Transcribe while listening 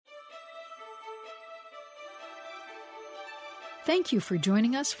Thank you for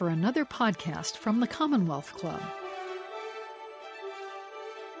joining us for another podcast from the Commonwealth Club.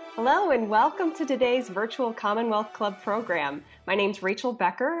 Hello and welcome to today's virtual Commonwealth Club program. My name's Rachel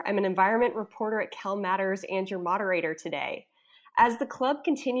Becker. I'm an environment reporter at CalMatters and your moderator today. As the club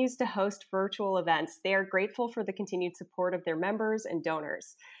continues to host virtual events, they are grateful for the continued support of their members and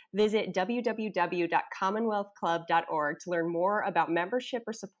donors. Visit www.commonwealthclub.org to learn more about membership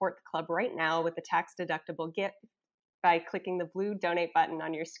or support the club right now with a tax-deductible gift by clicking the blue donate button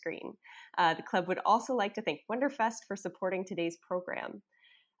on your screen. The club would also like to thank Wonderfest for supporting today's program.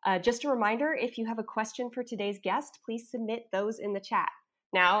 Just a reminder, if you have a question for today's guest, please submit those in the chat.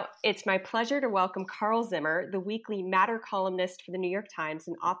 Now, it's my pleasure to welcome Carl Zimmer, the weekly Matter columnist for the New York Times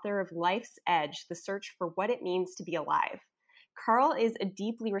and author of Life's Edge, The Search for What It Means to Be Alive. Carl is a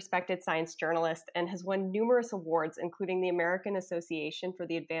deeply respected science journalist and has won numerous awards, including the American Association for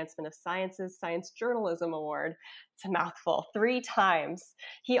the Advancement of Science's Science Journalism Award. It's a mouthful, 3 times.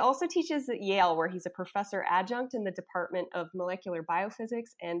 He also teaches at Yale, where he's a professor adjunct in the Department of Molecular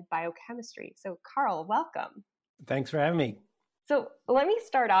Biophysics and Biochemistry. So, Carl, welcome. Thanks for having me. So let me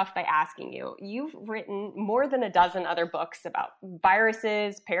start off by asking you, you've written more than a dozen other books about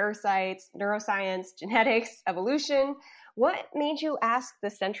viruses, parasites, neuroscience, genetics, evolution. What made you ask the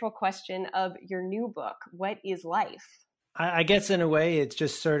central question of your new book, What is Life? I guess in a way, it's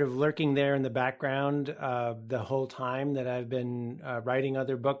just sort of lurking there in the background the whole time that I've been writing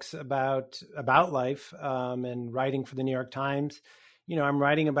other books about life and writing for the New York Times. You know, I'm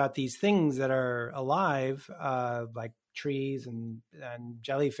writing about these things that are alive, like trees and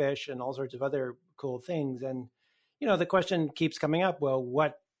jellyfish and all sorts of other cool things. And, you know, the question keeps coming up, well,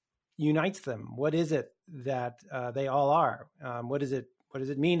 what unites them? What is it that they all are? What does it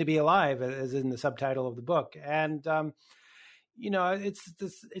mean to be alive, as in the subtitle of the book? And, you know,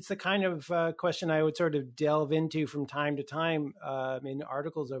 it's the kind of question I would sort of delve into from time to time in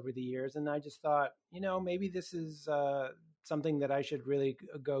articles over the years. And I just thought, you know, maybe this is something that I should really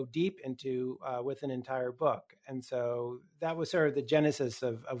go deep into with an entire book. And so that was sort of the genesis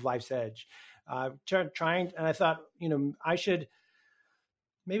of Life's Edge. And I thought, you know,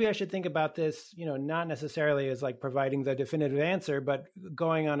 maybe I should think about this, you know, not necessarily as like providing the definitive answer, but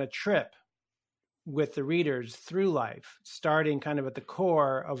going on a trip with the readers through life, starting kind of at the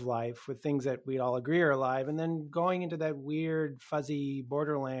core of life with things that we'd all agree are alive, and then going into that weird, fuzzy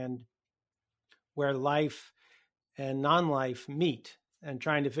borderland where life and non-life meet, and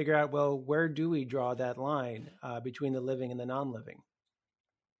trying to figure out, well, where do we draw that line between the living and the non-living?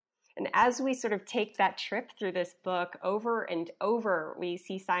 And as we sort of take that trip through this book over and over, we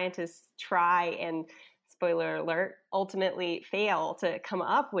see scientists try and, spoiler alert, ultimately fail to come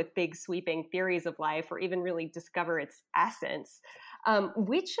up with big sweeping theories of life or even really discover its essence.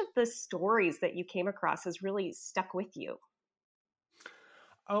 Which of the stories that you came across has really stuck with you?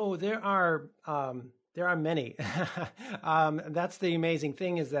 Oh, there are many. That's the amazing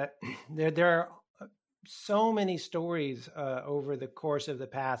thing, is that there are so many stories over the course of the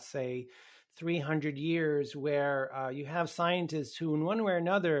past, say, 300 years, where you have scientists who, in one way or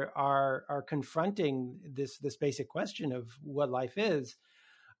another, are confronting this basic question of what life is,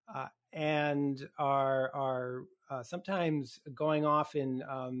 and are sometimes going off in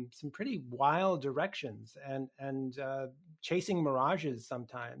some pretty wild directions and chasing mirages.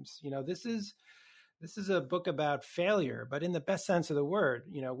 Sometimes, you know, this is a book about failure, but in the best sense of the word.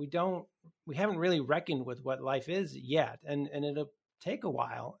 You know, we haven't really reckoned with what life is yet, and it'll take a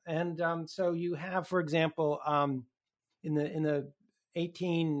while. And so you have, for example, in the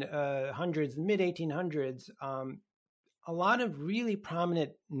 1800s, mid 1800s, a lot of really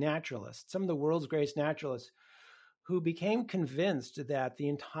prominent naturalists, some of the world's greatest naturalists, who became convinced that the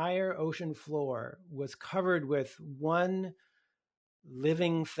entire ocean floor was covered with one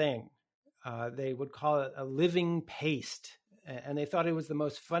living thing. They would call it a living paste. And they thought it was the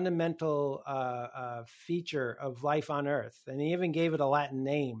most fundamental feature of life on Earth. And they even gave it a Latin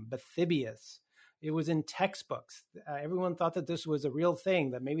name, Bathybius. It was in textbooks. Everyone thought that this was a real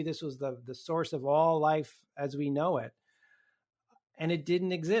thing, that maybe this was the source of all life as we know it. And it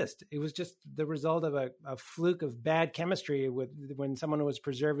didn't exist. It was just the result of a fluke of bad chemistry when someone was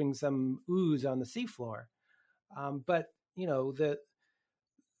preserving some ooze on the seafloor. But, you know, the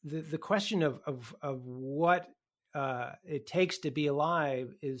question of what it takes to be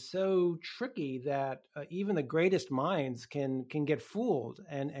alive is so tricky that even the greatest minds can get fooled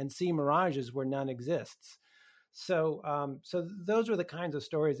and see mirages where none exists. So those were the kinds of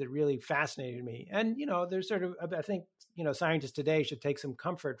stories that really fascinated me. And, you know, there's sort of, I think, you know, scientists today should take some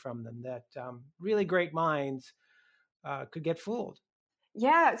comfort from them, that really great minds could get fooled.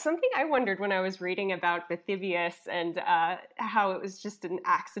 Yeah, something I wondered when I was reading about Bathybius and how it was just an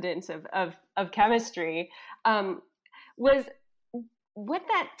accident of chemistry, um, was what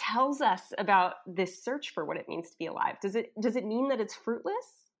that tells us about this search for what it means to be alive. Does it mean that it's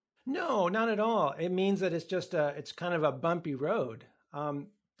fruitless? No, not at all. It means that it's kind of a bumpy road. I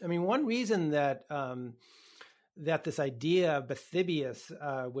mean, one reason that that this idea of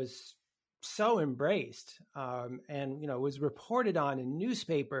Bathybius was so embraced, and was reported on in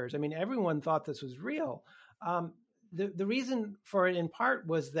newspapers. I mean, everyone thought this was real. The reason for it, in part,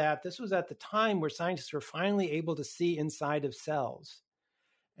 was that this was at the time where scientists were finally able to see inside of cells,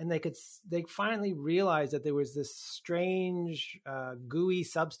 and they finally realized that there was this strange gooey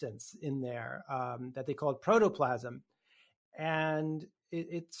substance in there that they called protoplasm, and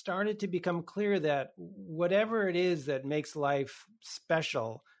it started to become clear that whatever it is that makes life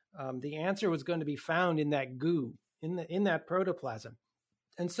special, the answer was going to be found in that goo, in that protoplasm.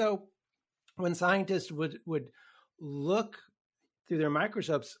 And so when scientists would look through their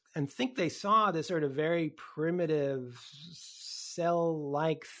microscopes and think they saw this sort of very primitive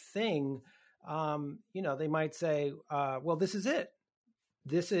cell-like thing, they might say, well, this is it.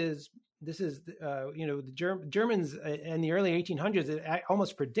 This is the Germans in the early 1800s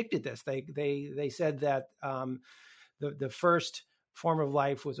almost predicted this. They said that the first form of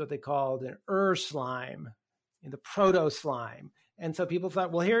life was what they called an slime, the proto slime, and so people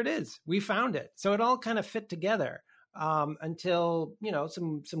thought, well, here it is, we found it. So it all kind of fit together until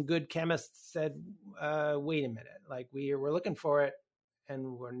some good chemists said, wait a minute, like we're looking for it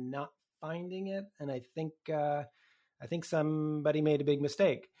and we're not finding it, and I think somebody made a big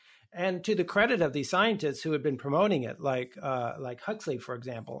mistake. And to the credit of these scientists who had been promoting it, like Huxley, for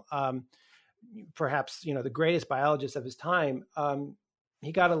example, perhaps the greatest biologist of his time,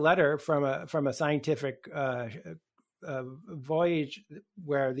 he got a letter from a scientific voyage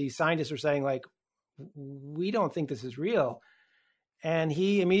where these scientists were saying, like, we don't think this is real, and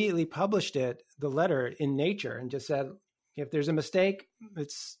he immediately published the letter in Nature, and just said, if there's a mistake,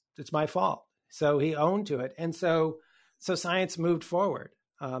 it's my fault. So he owned to it, and so science moved forward.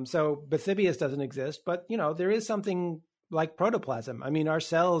 So Bathybius doesn't exist, but there is something like protoplasm. I mean, our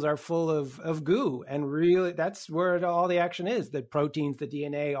cells are full of goo, and really that's where all the action is: the proteins, the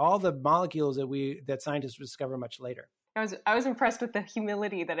DNA, all the molecules that scientists discover much later. I was impressed with the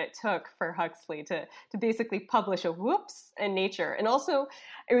humility that it took for Huxley to basically publish a whoops in Nature, and also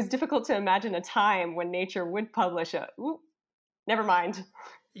it was difficult to imagine a time when Nature would publish a whoop. Never mind.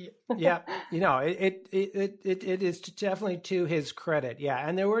 Yeah, it is definitely to his credit. Yeah,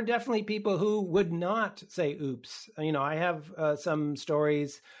 and there were definitely people who would not say oops. I have some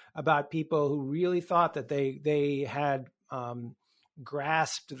stories about people who really thought that they had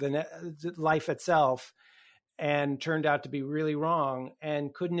grasped the life itself, and turned out to be really wrong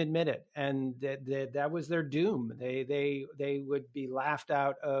and couldn't admit it, and that was their doom. They would be laughed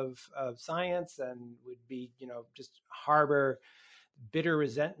out of science, and would be just harbor bitter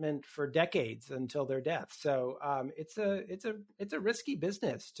resentment for decades until their death. So it's a risky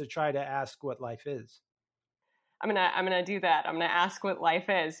business to try to ask what life is. I'm gonna do that. I'm gonna ask what life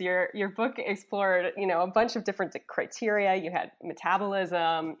is. Your book explored a bunch of different criteria. You had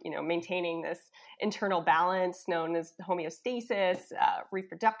metabolism, maintaining this internal balance known as homeostasis,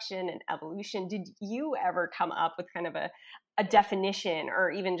 reproduction, and evolution. Did you ever come up with kind of a definition,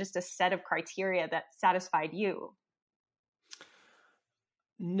 or even just a set of criteria that satisfied you?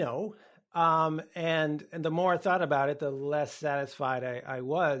 No. And the more I thought about it, the less satisfied I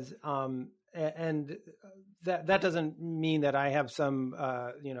was. And that doesn't mean that I have some,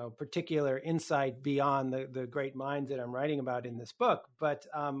 particular insight beyond the great minds that I'm writing about in this book. But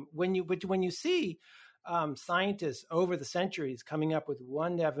when you see scientists over the centuries coming up with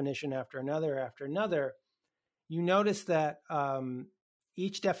one definition after another, you notice that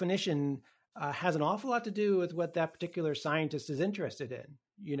each definition has an awful lot to do with what that particular scientist is interested in.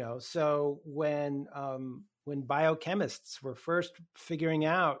 So when biochemists were first figuring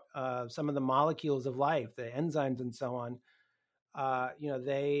out some of the molecules of life, the enzymes and so on,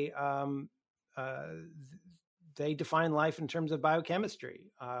 they define life in terms of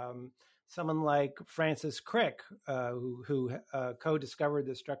biochemistry. Someone like Francis Crick, who co-discovered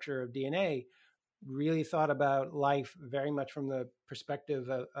the structure of DNA, really thought about life very much from the perspective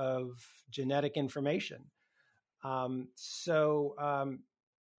of genetic information. So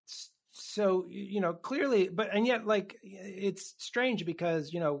clearly, and yet, like, it's strange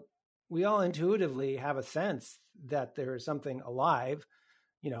because we all intuitively have a sense that there is something alive,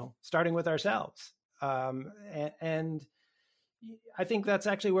 starting with ourselves, and I think that's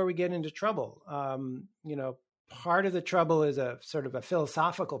actually where we get into trouble. part of the trouble is a sort of a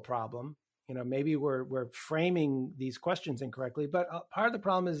philosophical problem. Maybe we're framing these questions incorrectly, but part of the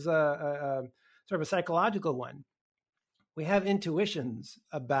problem is a sort of a psychological one. We have intuitions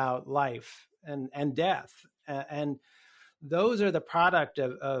about life and death, and those are the product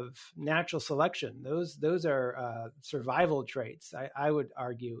of natural selection. Those are survival traits, I would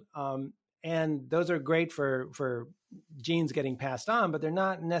argue, and those are great for genes getting passed on, but they're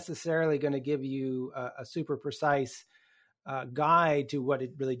not necessarily going to give you a super precise guide to what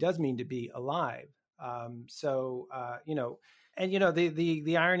it really does mean to be alive. The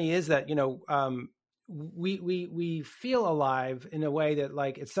irony is that we feel alive in a way that,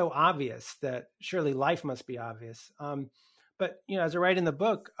 like, it's so obvious that surely life must be obvious. But as I write in the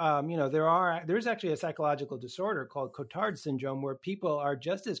book, there's actually a psychological disorder called Cotard syndrome, where people are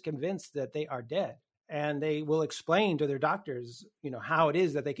just as convinced that they are dead, and they will explain to their doctors, how it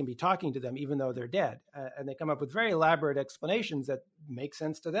is that they can be talking to them even though they're dead, and they come up with very elaborate explanations that make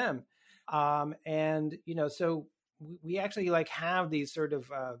sense to them. So we actually have these sort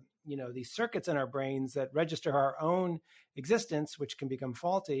of these circuits in our brains that register our own existence, which can become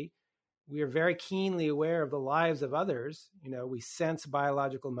faulty. We are very keenly aware of the lives of others. We sense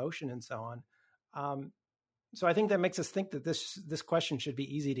biological motion and so on. So I think that makes us think that this question should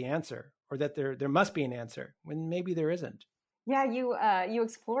be easy to answer, or that there must be an answer when maybe there isn't. Yeah, you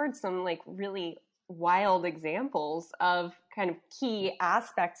explored some really wild examples of kind of key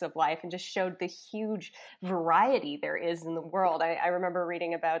aspects of life, and just showed the huge variety there is in the world. I remember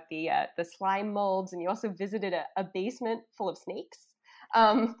reading about the slime molds, and you also visited a basement full of snakes.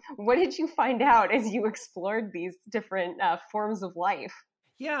 What did you find out as you explored these different forms of life?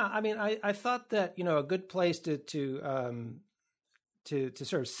 Yeah, I mean, I thought that a good place to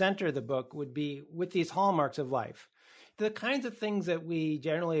sort of center the book would be with these hallmarks of life. The kinds of things that we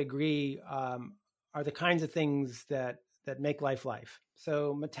generally agree are the kinds of things that make life life.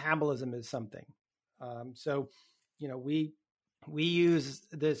 So metabolism is something. We use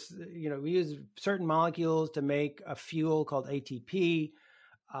this. We use certain molecules to make a fuel called ATP.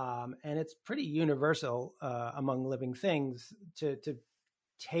 And it's pretty universal among living things to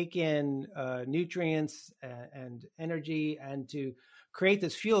take in nutrients and energy, and to create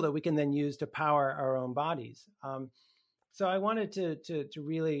this fuel that we can then use to power our own bodies. So I wanted to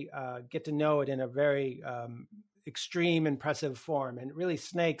really get to know it in a very extreme, impressive form. And really,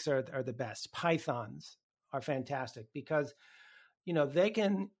 snakes are the best. Pythons are fantastic because, they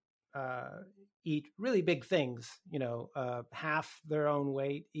can eat really big things, half their own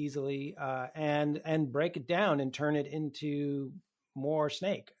weight easily, and break it down and turn it into more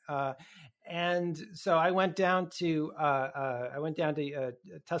snake. And so I went down to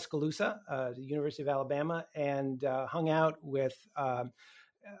Tuscaloosa, the University of Alabama, and hung out with a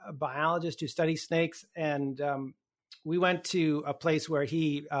biologist who studies snakes. And we went to a place where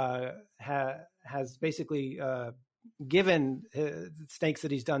he has basically given snakes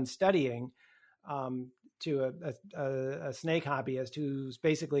that he's done studying to a snake hobbyist who's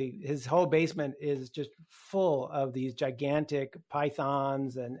basically, his whole basement is just full of these gigantic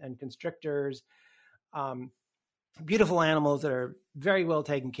pythons and constrictors, beautiful animals that are very well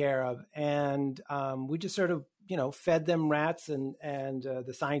taken care of. And we just sort of, fed them rats, and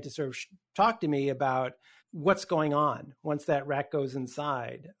the scientists sort of talked to me about what's going on once that rat goes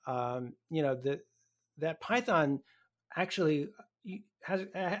inside. That python actually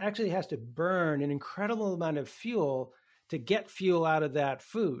has to burn an incredible amount of fuel to get fuel out of that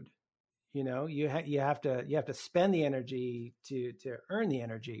food. You have to spend the energy to earn the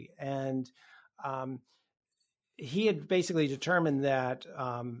energy. And he had basically determined that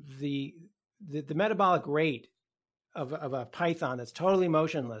the metabolic rate of a python that's totally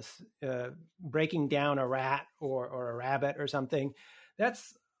motionless, breaking down a rat or a rabbit or something,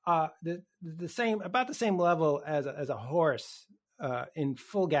 that's about the same level as a horse in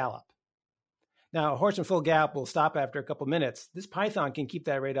full gallop. Now, a horse in full gallop will stop after a couple minutes. This python can keep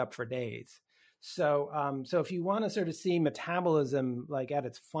that rate up for days. So if you want to sort of see metabolism like at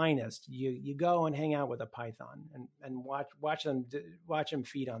its finest, you go and hang out with a python and watch them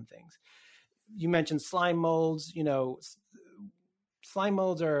feed on things. You mentioned slime molds. Slime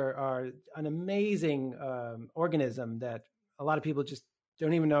molds are an amazing organism that a lot of people just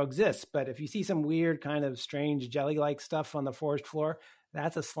don't even know exists. But if you see some weird kind of strange jelly-like stuff on the forest floor,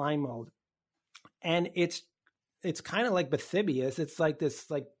 that's a slime mold. And it's kind of like Bathybius. It's like this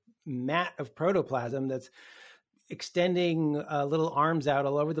mat of protoplasm that's extending little arms out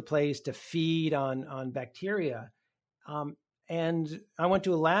all over the place to feed on bacteria. And I went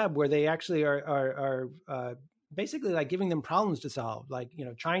to a lab where they actually are basically like giving them problems to solve, like,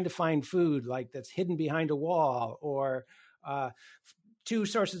 trying to find food like that's hidden behind a wall, or two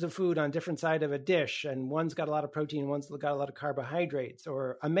sources of food on different side of a dish, and one's got a lot of protein, one's got a lot of carbohydrates,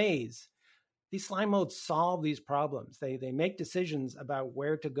 or a maze. These slime molds solve these problems. They make decisions about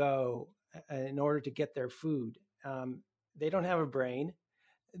where to go in order to get their food. They don't have a brain.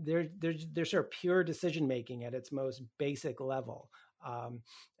 They're sort of pure decision making at its most basic level.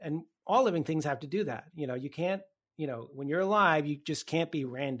 And all living things have to do that. You can't, when you're alive, you just can't be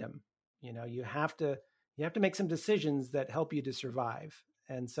random. You have to make some decisions that help you to survive.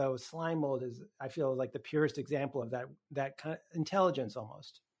 And so slime mold is, I feel, like the purest example of that kind of intelligence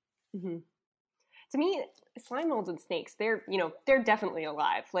almost. Mm-hmm. To me, slime molds and snakes, they're definitely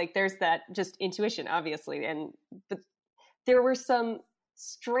alive. Like, there's that just intuition, obviously. But there were some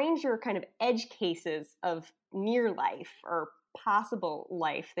stranger kind of edge cases of near life or possible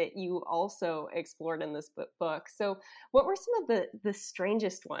life that you also explored in this book. So what were some of the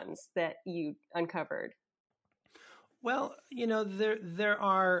strangest ones that you uncovered? Well, there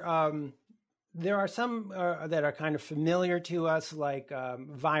are some that are kind of familiar to us, like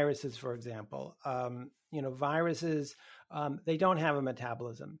viruses, for example. Viruses, they don't have a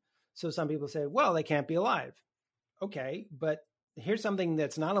metabolism. So some people say, well, they can't be alive. Okay, but here's something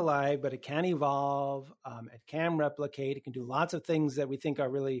that's not alive, but it can evolve, it can replicate, it can do lots of things that we think are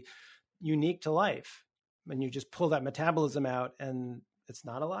really unique to life. And you just pull that metabolism out and it's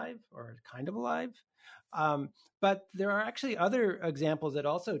not alive, or kind of alive. But there are actually other examples that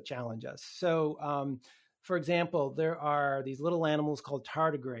also challenge us. So, for example, there are these little animals called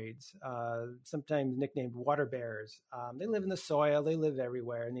tardigrades, sometimes nicknamed water bears. They live in the soil, they live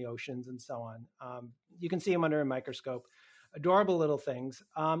everywhere in the oceans and so on. You can see them under a microscope. Adorable little things.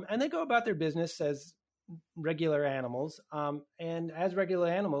 And they go about their business as regular animals. And as regular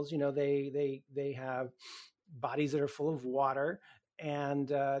animals, they have bodies that are full of water, and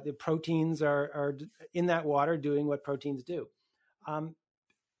the proteins are in that water doing what proteins do.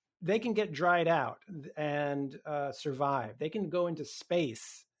 They can get dried out and survive. They can go into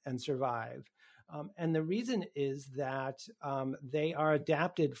space and survive. And the reason is that they are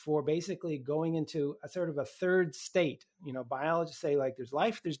adapted for basically going into a sort of a third state. Biologists say, like, there's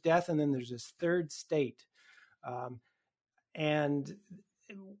life, there's death, and then there's this third state. And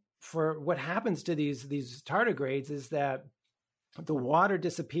for what happens to these tardigrades is that the water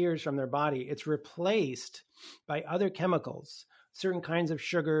disappears from their body. It's replaced by other chemicals, certain kinds of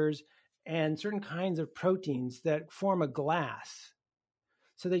sugars and certain kinds of proteins that form a glass.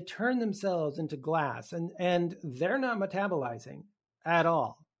 So they turn themselves into glass, and they're not metabolizing at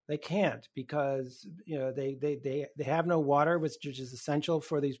all. They can't, because they have no water, which is essential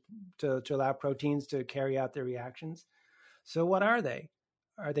for these to allow proteins to carry out their reactions. So what are they?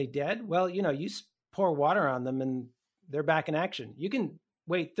 Are they dead? Well, you pour water on them and they're back in action. You can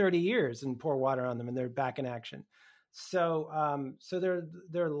wait 30 years and pour water on them and they're back in action. So there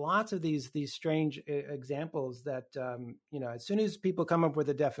are lots of these strange examples that as soon as people come up with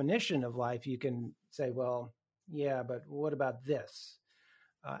a definition of life, you can say, well, yeah, but what about this?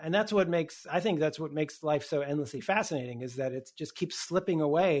 And that's what makes life so endlessly fascinating, is that it just keeps slipping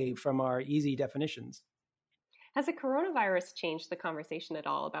away from our easy definitions. Has the coronavirus changed the conversation at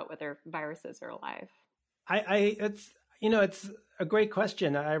all about whether viruses are alive? It's a great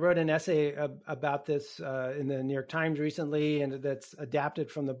question. I wrote an essay about this in the New York Times recently, and that's adapted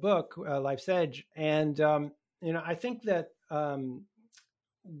from the book, Life's Edge. And, I think that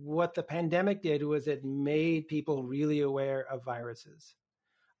what the pandemic did was it made people really aware of viruses.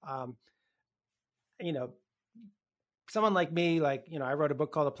 Someone like me, I wrote a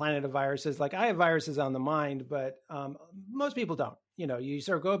book called The Planet of Viruses. Like, I have viruses on the mind, but most people don't. You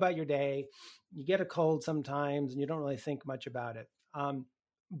sort of go about your day, you get a cold sometimes, and you don't really think much about it.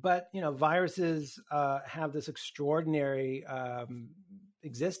 But viruses have this extraordinary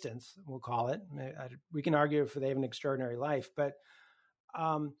existence, we'll call it. We can argue if they have an extraordinary life, but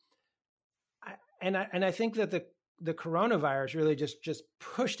I think that the coronavirus really just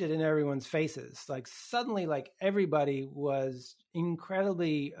pushed it in everyone's faces. Like, suddenly, everybody was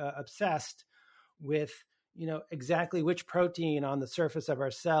incredibly obsessed with exactly which protein on the surface of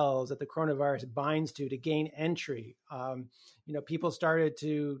our cells that the coronavirus binds to gain entry. People started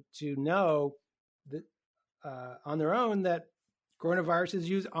to know that on their own that coronaviruses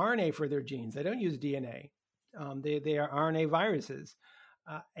use RNA for their genes. They don't use DNA. They are RNA viruses.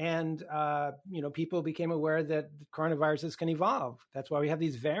 People became aware that coronaviruses can evolve. That's why we have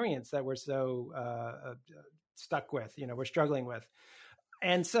these variants that we're so stuck with, we're struggling with.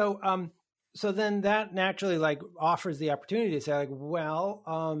 And so then that naturally offers the opportunity to say,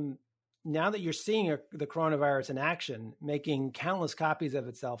 now that you're seeing the coronavirus in action, making countless copies of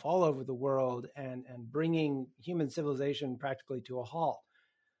itself all over the world and bringing human civilization practically to a halt,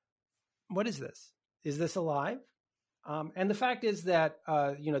 what is this? Is this alive? And the fact is that,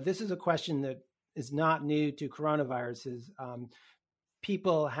 this is a question that is not new to coronaviruses.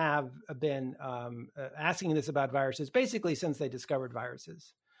 People have been asking this about viruses basically since they discovered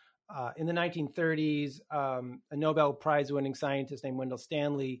viruses. In the 1930s, a Nobel Prize-winning scientist named Wendell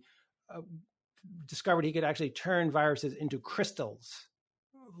Stanley discovered he could actually turn viruses into crystals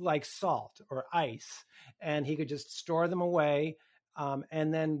like salt or ice, and he could just store them away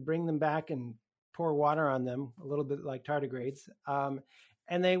and then bring them back and pour water on them, a little bit like tardigrades.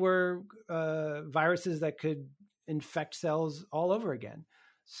 And they were viruses that could infect cells all over again.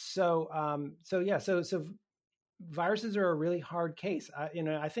 So viruses are a really hard case.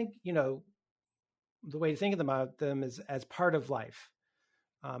 I think, the way to think about them is as part of life.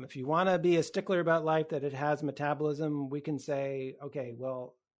 If you want to be a stickler about life, that it has metabolism, we can say, okay,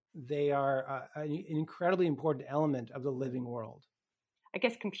 well, they are an incredibly important element of the living world. I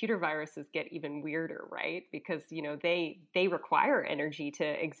guess computer viruses get even weirder, right? Because, they require energy to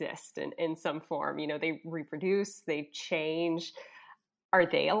exist in some form. They reproduce, they change. Are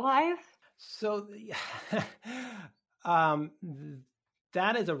they alive? So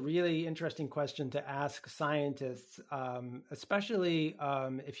that is a really interesting question to ask scientists, especially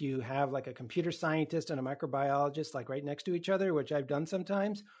if you have like a computer scientist and a microbiologist like right next to each other, which I've done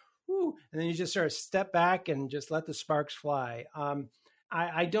sometimes. And then you just sort of step back and just let the sparks fly.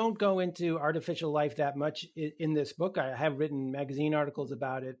 I don't go into artificial life that much in this book. I have written magazine articles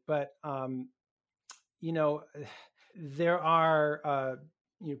about it, but there are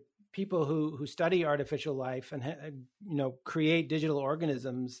people who study artificial life and create digital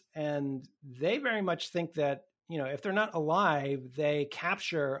organisms, and they very much think that if they're not alive, they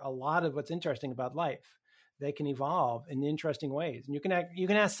capture a lot of what's interesting about life. They can evolve in interesting ways, and you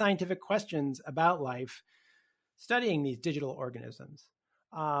can ask scientific questions about life studying these digital organisms.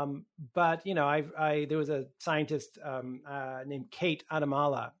 But there was a scientist named Kate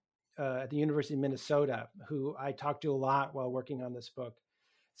Adamala at the University of Minnesota who I talked to a lot while working on this book.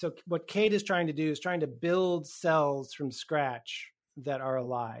 So what Kate is trying to do is trying to build cells from scratch that are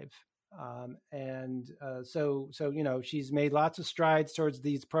alive. So she's made lots of strides towards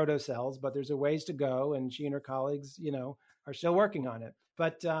these protocells, but there's a ways to go, and she and her colleagues, are still working on it.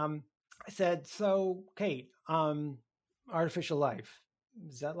 But I said, so Kate, artificial life,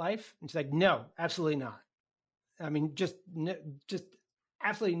 is that life? And she's like, no, absolutely not. I mean, just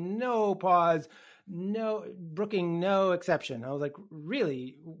absolutely no pause, no Brooking, no exception. I was like,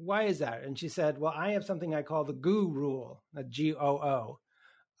 really? Why is that? And she said, well, I have something I call the GOO rule, the GOO.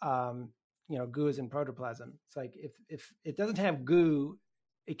 Goo is in protoplasm. It's like if it doesn't have goo,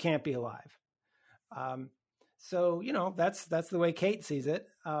 it can't be alive. So that's the way Kate sees it.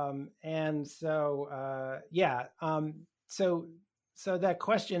 So that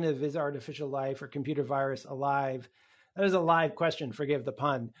question of is artificial life or computer virus alive? That is a live question, forgive the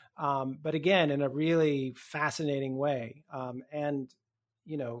pun. But again, in a really fascinating way.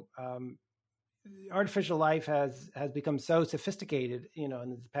 Artificial life has become so sophisticated, in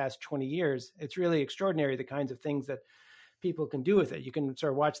the past 20 years. It's really extraordinary the kinds of things that people can do with it. You can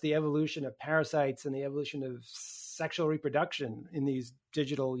sort of watch the evolution of parasites and the evolution of sexual reproduction in these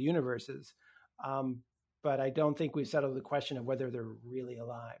digital universes. But I don't think we've settled the question of whether they're really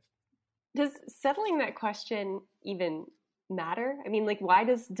alive. Does settling that question even matter? I mean, why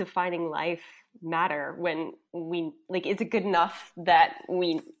does defining life matter when is it good enough that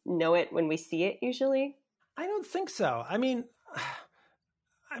we know it when we see it usually? I don't think so.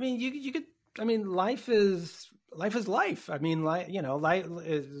 You could, life is life. I mean, life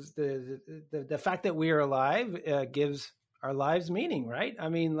is the fact that we are alive gives our lives meaning, right? I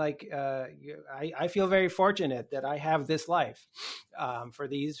mean, I feel very fortunate that I have this life for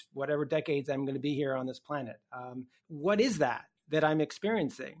these whatever decades I'm going to be here on this planet. What is that I'm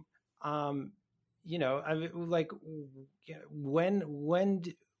experiencing? When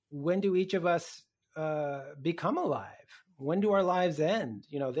do each of us become alive? When do our lives end?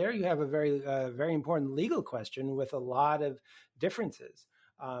 There you have a very important legal question with a lot of differences.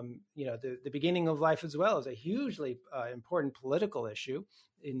 The beginning of life as well is a hugely important political issue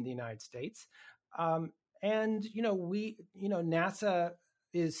in the United States. NASA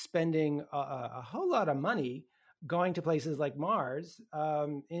is spending a whole lot of money going to places like Mars,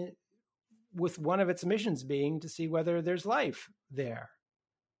 with one of its missions being to see whether there's life there.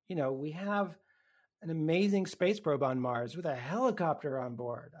 We have an amazing space probe on Mars with a helicopter on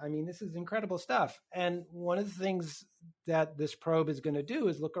board. I mean, this is incredible stuff. And one of the things that this probe is going to do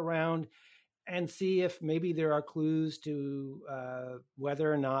is look around and see if maybe there are clues to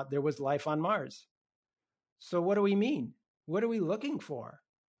whether or not there was life on Mars. So what do we mean? What are we looking for?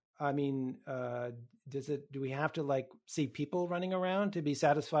 I mean, do we have to like see people running around to be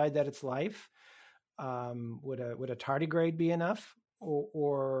satisfied that it's life? Would a tardigrade be enough?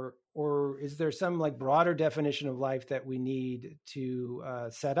 Or is there some like broader definition of life that we need to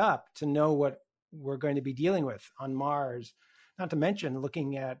set up to know what we're going to be dealing with on Mars? Not to mention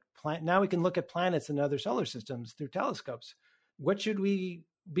looking at now we can look at planets and other solar systems through telescopes. What should we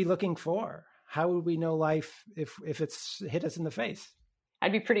be looking for? How would we know life if it's hit us in the face?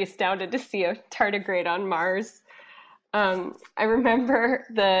 I'd be pretty astounded to see a tardigrade on Mars. I remember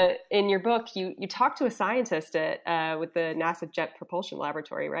in your book, you talked to a scientist with the NASA Jet Propulsion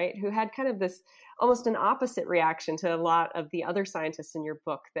Laboratory, right? Who had kind of this almost an opposite reaction to a lot of the other scientists in your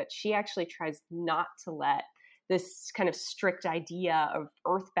book, that she actually tries not to let this kind of strict idea of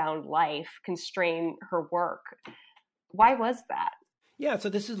earthbound life constrain her work. Why was that? Yeah, so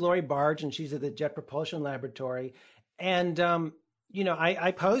this is Laurie Barge, and she's at the Jet Propulsion Laboratory. And,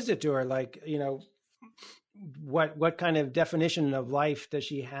 I posed it to her, like, what kind of definition of life does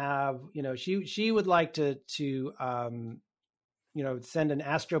she have? She would like to send an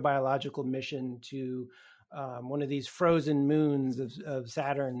astrobiological mission to one of these frozen moons of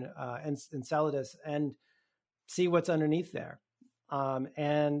Saturn, Enceladus, and see what's underneath there.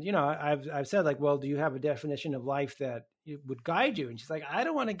 I've said, like, well, do you have a definition of life that would guide you? And she's like, I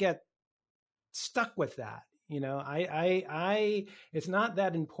don't want to get stuck with that. It's not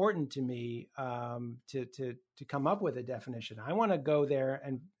that important to me to come up with a definition. I want to go there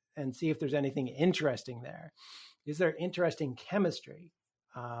and see if there's anything interesting there. Is there interesting chemistry?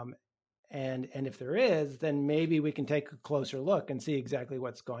 And if there is, then maybe we can take a closer look and see exactly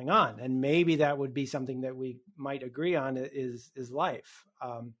what's going on. And maybe that would be something that we might agree on is life.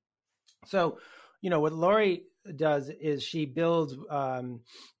 So what Laurie does is she builds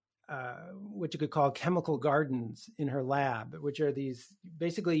what you could call chemical gardens in her lab, which are these,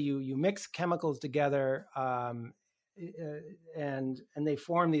 basically you mix chemicals together and they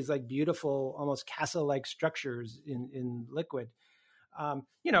form these like beautiful, almost castle-like structures in liquid.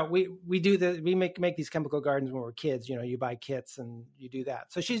 We make these chemical gardens when we're kids. You buy kits and you do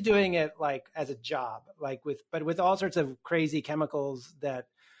that. So she's doing it like as a job, but with all sorts of crazy chemicals that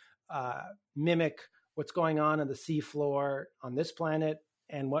mimic what's going on the seafloor on this planet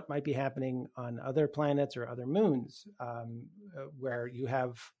and what might be happening on other planets or other moons where you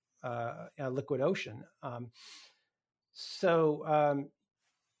have a liquid ocean. So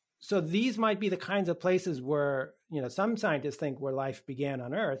these might be the kinds of places where, some scientists think where life began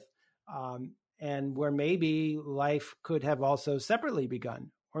on Earth, and where maybe life could have also separately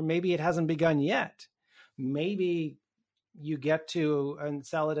begun, or maybe it hasn't begun yet. Maybe you get to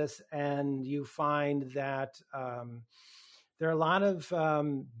Enceladus and you find that there are a lot of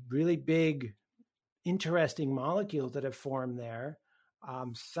really big, interesting molecules that have formed there.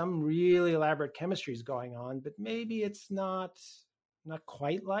 Some really elaborate chemistry is going on, but maybe it's not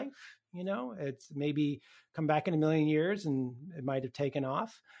quite life. It's maybe come back in a million years and it might have taken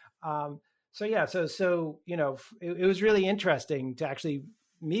off. It was really interesting to actually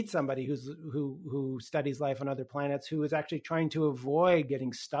meet somebody who studies life on other planets, who is actually trying to avoid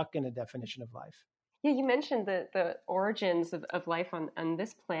getting stuck in a definition of life. Yeah, you mentioned the origins of life on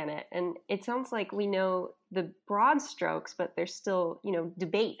this planet, and it sounds like we know the broad strokes, but there's still,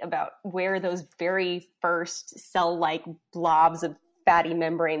 debate about where those very first cell-like blobs of fatty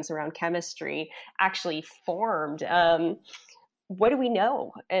membranes around chemistry actually formed. What do we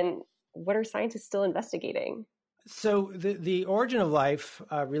know, and what are scientists still investigating? So the origin of life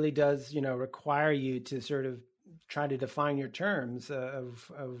really does, require you to sort of try to define your terms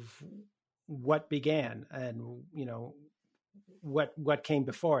of what began and what came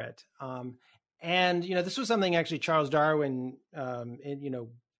before it, and this was something actually Charles Darwin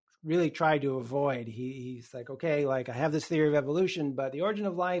really tried to avoid. He's like, okay, like I have this theory of evolution, but the origin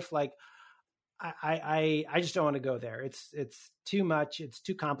of life, like I just don't want to go there. It's too much. It's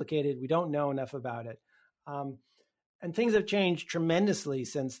too complicated. We don't know enough about it, and things have changed tremendously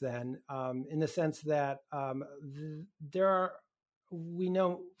since then. In the sense that we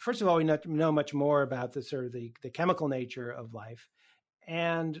know much more about the sort of the chemical nature of life,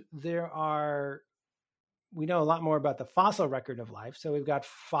 and we know a lot more about the fossil record of life. So we've got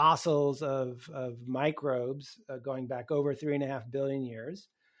fossils of microbes going back over 3.5 billion years.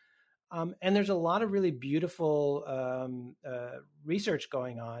 And there's a lot of really beautiful research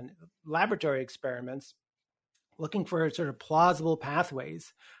going on, laboratory experiments, looking for sort of plausible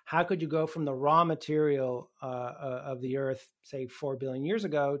pathways. How could you go from the raw material of the Earth, say 4 billion years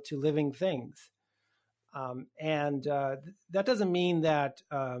ago, to living things? And that doesn't mean that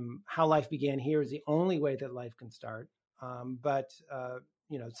how life began here is the only way that life can start. But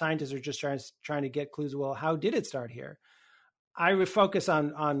scientists are just trying to get clues. Well, how did it start here? I would focus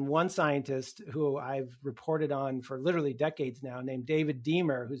on one scientist who I've reported on for literally decades now, named David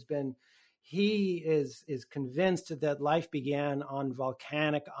Deamer, he is convinced that life began on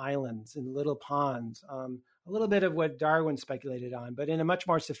volcanic islands in little ponds. A little bit of what Darwin speculated on, but in a much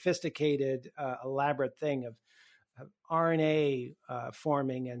more sophisticated, elaborate thing of RNA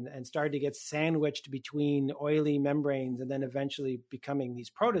forming and started to get sandwiched between oily membranes and then eventually becoming these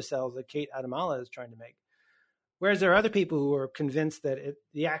protocells that Kate Adamala is trying to make. Whereas there are other people who are convinced that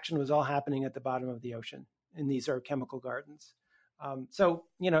the action was all happening at the bottom of the ocean in these chemical gardens.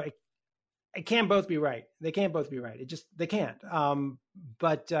 It can't both be right. They can't both be right. They can't. So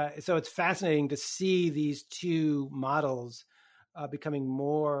it's fascinating to see these two models becoming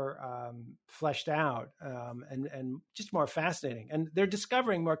more fleshed out and just more fascinating. And they're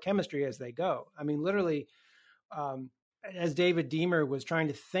discovering more chemistry as they go. I mean, literally, as David Deamer was trying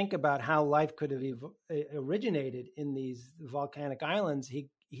to think about how life could have originated in these volcanic islands,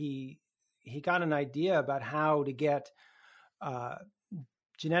 he got an idea about how to get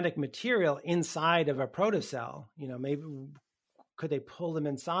genetic material inside of a protocell. Maybe could they pull them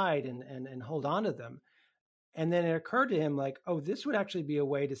inside and hold on to them? And then it occurred to him this would actually be a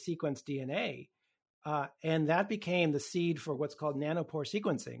way to sequence DNA. And that became the seed for what's called nanopore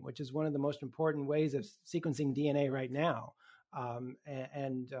sequencing, which is one of the most important ways of sequencing DNA right now.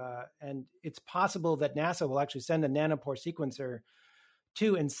 And it's possible that NASA will actually send a nanopore sequencer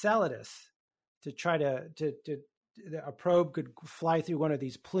to Enceladus to try to a probe could fly through one of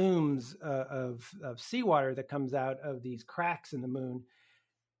these plumes of seawater that comes out of these cracks in the moon.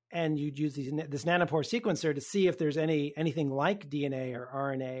 And you'd use this nanopore sequencer to see if there's anything like DNA or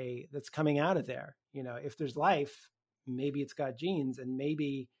RNA that's coming out of there. If there's life, maybe it's got genes, and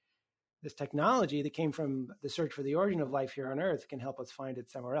maybe this technology that came from the search for the origin of life here on Earth can help us find it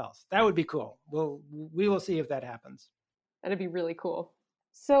somewhere else. That would be cool. We will see if that happens. That'd be really cool.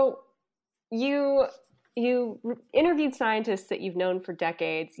 So you interviewed scientists that you've known for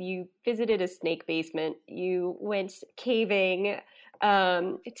decades. You visited a snake basement. You went caving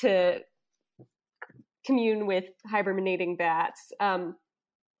to commune with hibernating bats.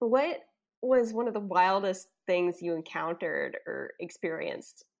 What was one of the wildest things you encountered or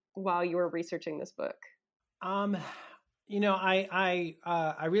experienced while you were researching this book? I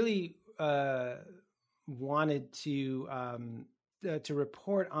really wanted to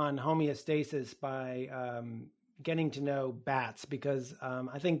report on homeostasis by getting to know bats, because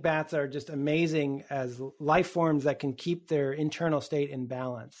I think bats are just amazing as life forms that can keep their internal state in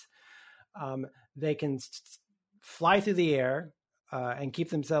balance. They can fly through the air and keep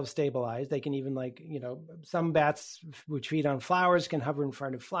themselves stabilized. They can even some bats which feed on flowers can hover in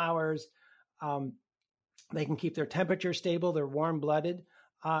front of flowers. They can keep their temperature stable. They're warm-blooded.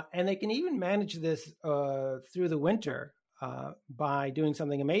 And they can even manage this through the winter by doing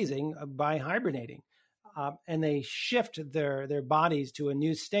something amazing, by hibernating. And they shift their bodies to a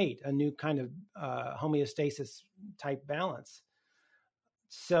new state, a new kind of homeostasis type balance.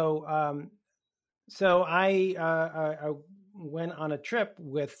 So I went on a trip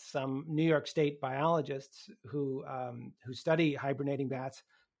with some New York State biologists who study hibernating bats,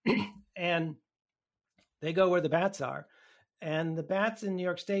 and they go where the bats are. And the bats in New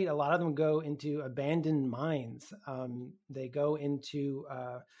York State, a lot of them go into abandoned mines. They go into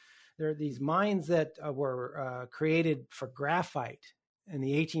there are these mines that were created for graphite in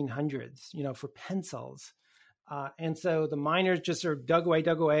the 1800s, for pencils. And so the miners just sort of dug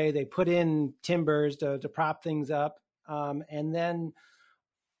away. They put in timbers to prop things up. And then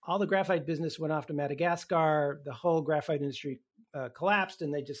all the graphite business went off to Madagascar. The whole graphite industry collapsed,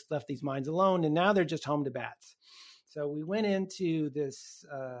 and they just left these mines alone. And now they're just home to bats. So we went into this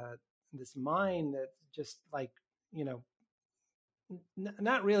mine that just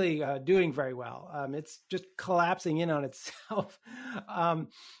not really doing very well. It's just collapsing in on itself.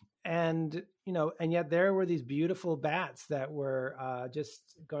 And yet there were these beautiful bats that were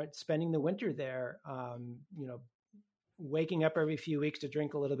just spending the winter there, waking up every few weeks to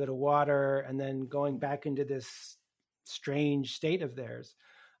drink a little bit of water and then going back into this strange state of theirs.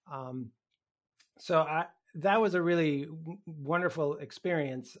 That was a really wonderful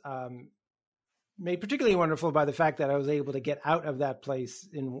experience. made particularly wonderful by the fact that I was able to get out of that place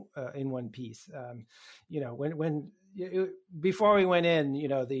in one piece. Before we went in,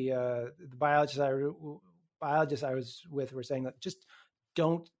 the biologists I was with were saying that just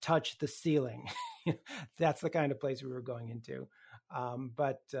don't touch the ceiling. That's the kind of place we were going into.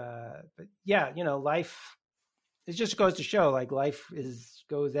 But yeah, life. It just goes to show, like, life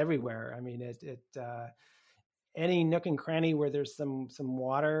goes everywhere. I mean, any nook and cranny where there's some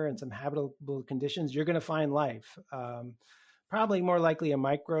water and some habitable conditions, you're going to find life. Probably more likely a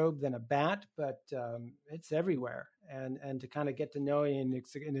microbe than a bat, but it's everywhere. And to kind of get to know it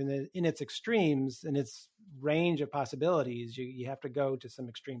in its extremes, in its range of possibilities, you have to go to some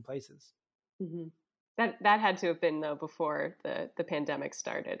extreme places. Mm-hmm. That had to have been, though, before the pandemic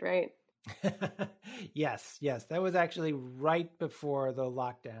started, right? Yes. That was actually right before the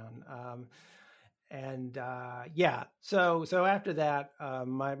lockdown. So after that,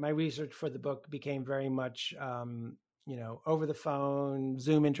 my research for the book became very much, over the phone,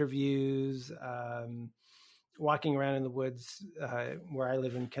 Zoom interviews, walking around in the woods where I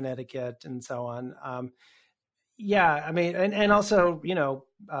live in Connecticut, and so on. I mean, and also,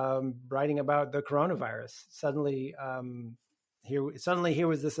 writing about the coronavirus. Suddenly, here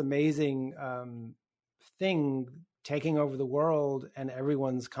was this amazing thing taking over the world and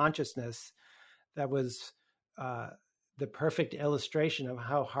everyone's consciousness. That was the perfect illustration of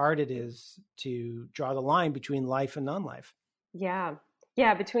how hard it is to draw the line between life and non-life. Yeah.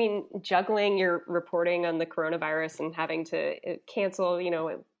 Between juggling your reporting on the coronavirus and having to cancel,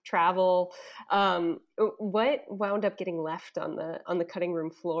 travel, what wound up getting left on the cutting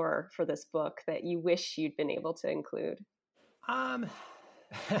room floor for this book that you wish you'd been able to include?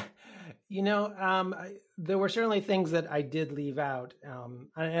 There were certainly things that I did leave out.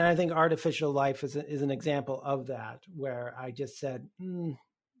 And I think artificial life is an example of that, where I just said,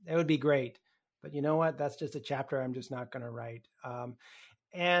 that would be great. But you know what? That's just a chapter I'm just not going to write.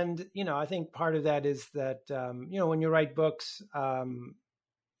 I think part of that is that, when you write books,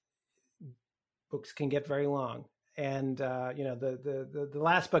 books can get very long. And, the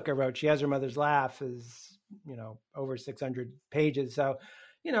last book I wrote, She Has Her Mother's Laugh, is, over 600 pages. So,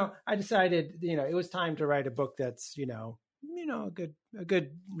 I decided, it was time to write a book that's, a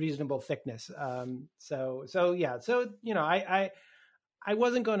good reasonable thickness. I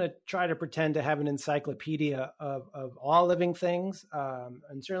wasn't going to try to pretend to have an encyclopedia of all living things,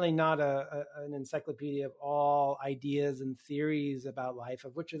 and certainly not an encyclopedia of all ideas and theories about life,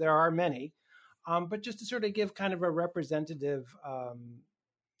 of which there are many, but just to sort of give kind of a representative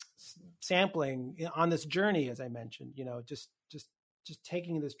sampling on this journey, as I mentioned, just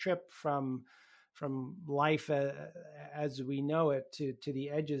taking this trip from life as we know it to the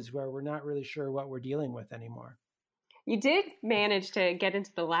edges where we're not really sure what we're dealing with anymore. You did manage to get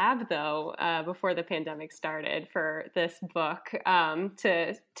into the lab, though, before the pandemic started for this book,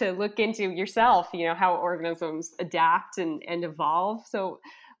 to look into yourself, how organisms adapt and evolve. So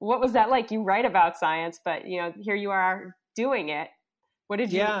what was that like? You write about science, but, here you are doing it.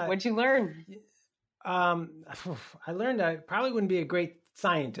 What'd you learn? I learned I probably wouldn't be a great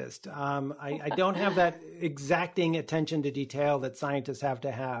scientist. I don't have that exacting attention to detail that scientists have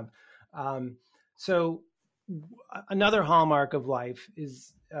to have. So another hallmark of life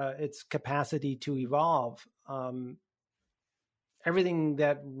is its capacity to evolve. Everything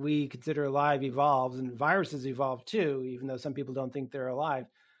that we consider alive evolves, and viruses evolve too, even though some people don't think they're alive.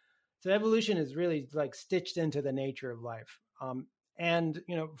 So evolution is really like stitched into the nature of life.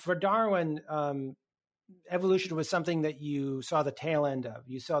 For Darwin, evolution was something that you saw the tail end of.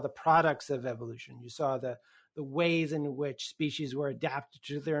 You saw the products of evolution. You saw the ways in which species were adapted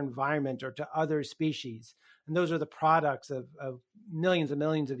to their environment or to other species. And those are the products of millions and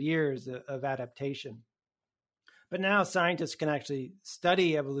millions of years of adaptation. But now scientists can actually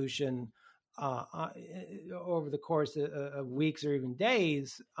study evolution over the course of weeks or even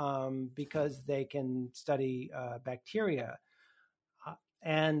days because they can study bacteria.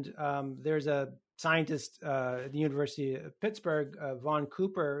 There's a scientist at the University of Pittsburgh, Vaughn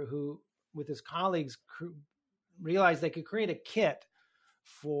Cooper, who, with his colleagues, realized they could create a kit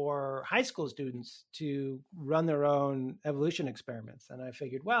for high school students to run their own evolution experiments. And I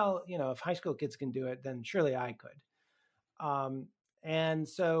figured, well, if high school kids can do it, then surely I could. I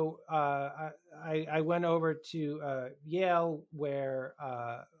went over to Yale, where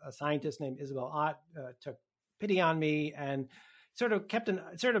a scientist named Isabel Ott took pity on me and sort of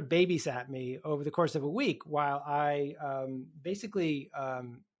babysat me over the course of a week while I basically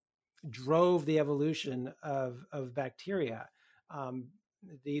drove the evolution of bacteria.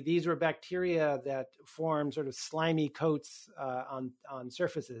 These were bacteria that form sort of slimy coats on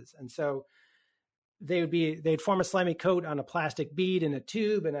surfaces. And so they'd form a slimy coat on a plastic bead in a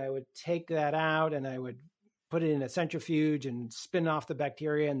tube, and I would take that out and I would put it in a centrifuge and spin off the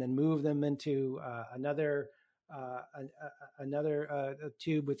bacteria and then move them into another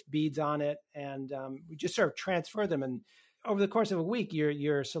tube with beads on it. And we just sort of transfer them. And over the course of a week,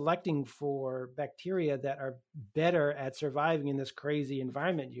 you're selecting for bacteria that are better at surviving in this crazy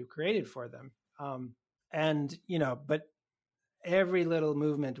environment you created for them. But every little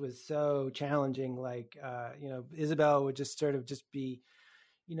movement was so challenging. Like, Isabel would just sort of just be,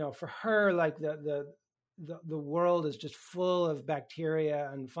 for her, like the world is just full of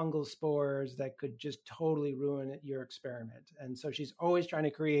bacteria and fungal spores that could just totally ruin your experiment. And so she's always trying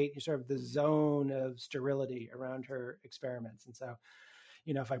to create sort of the zone of sterility around her experiments. And so,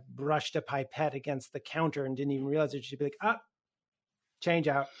 if I brushed a pipette against the counter and didn't even realize it, she'd be like, change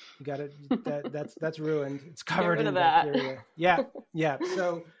out. You got it. That's ruined. It's covered in bacteria. Yeah. Yeah.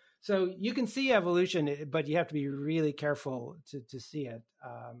 So you can see evolution, but you have to be really careful to see it.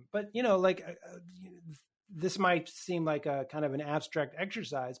 This might seem like a kind of an abstract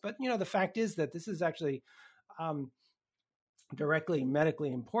exercise, but the fact is that this is actually directly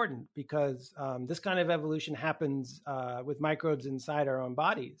medically important, because this kind of evolution happens with microbes inside our own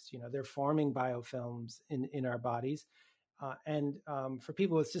bodies. They're forming biofilms in our bodies. And for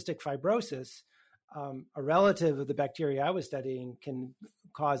people with cystic fibrosis, a relative of the bacteria I was studying can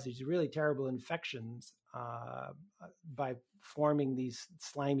cause these really terrible infections by forming these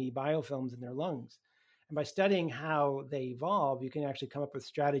slimy biofilms in their lungs. And by studying how they evolve, you can actually come up with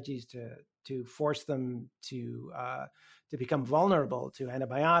strategies to force them to become vulnerable to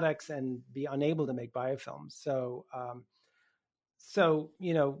antibiotics and be unable to make biofilms.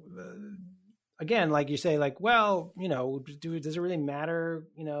 Again, like you say, like, well, does it really matter,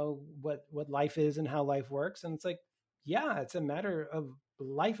 what life is and how life works? And it's like, yeah, it's a matter of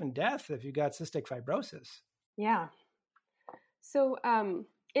life and death if you got cystic fibrosis. Yeah. So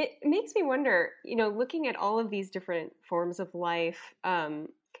it makes me wonder, looking at all of these different forms of life,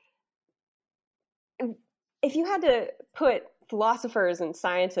 if you had to put philosophers and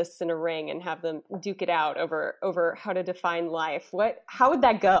scientists in a ring and have them duke it out over how to define life, how would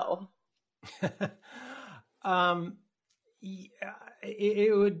that go?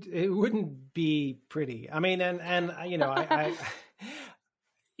 It wouldn't be pretty. I mean,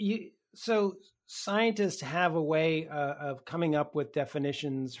 so scientists have a way of coming up with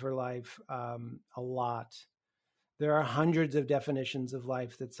definitions for life a lot. There are hundreds of definitions of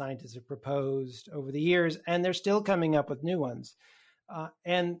life that scientists have proposed over the years, and they're still coming up with new ones.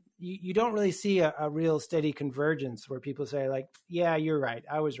 And you don't really see a real steady convergence where people say, like, yeah, you're right,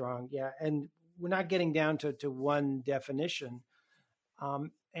 I was wrong. Yeah. And we're not getting down to one definition.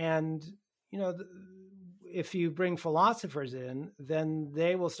 If you bring philosophers in, then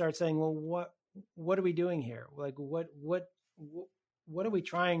they will start saying, well, what are we doing here? Like, what are we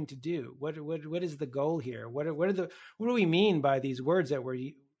trying to do? What is the goal here? What do we mean by these words that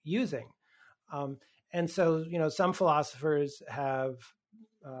we're using? And so, some philosophers have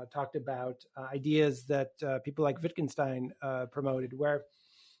talked about ideas that people like Wittgenstein promoted, where,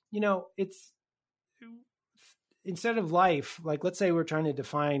 it's instead of life, like, let's say we're trying to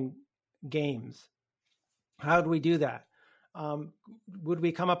define games. How do we do that? Would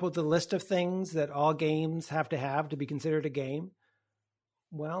we come up with a list of things that all games have to be considered a game?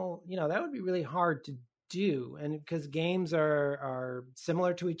 Well, that would be really hard to do. And because games are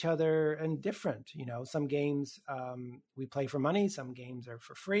similar to each other and different, some games we play for money, some games are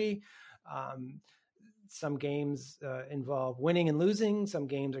for free. Some games involve winning and losing. Some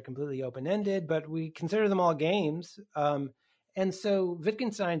games are completely open-ended, but we consider them all games. And so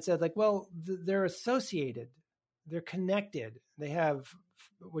Wittgenstein said, like, well, they're associated, they're connected. They have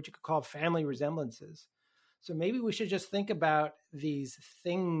what you could call family resemblances. So maybe we should just think about these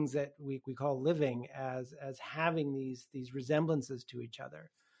things that we call living as having these resemblances to each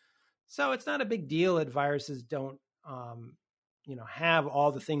other. So it's not a big deal that viruses don't, have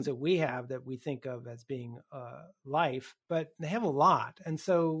all the things that we have that we think of as being life, but they have a lot. And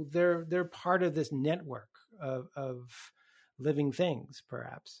so they're part of this network of living things,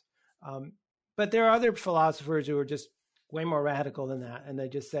 perhaps. But there are other philosophers who are just way more radical than that. And they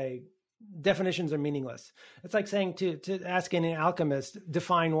just say, definitions are meaningless. It's like saying to asking an alchemist,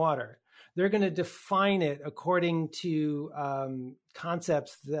 define water. They're going to define it according to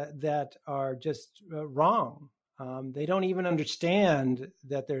concepts that are just wrong. They don't even understand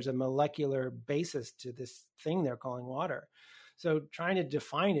that there's a molecular basis to this thing they're calling water. So trying to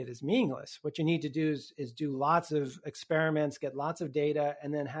define it is meaningless. What you need to do is do lots of experiments, get lots of data,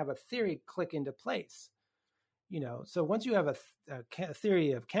 and then have a theory click into place. So once you have a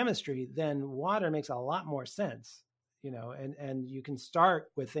theory of chemistry, then water makes a lot more sense, and you can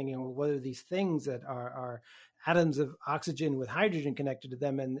start with thinking, well, what are these things that are atoms of oxygen with hydrogen connected to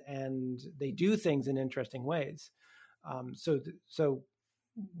them, and they do things in interesting ways. So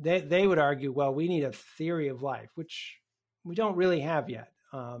they would argue, well, we need a theory of life, which we don't really have yet.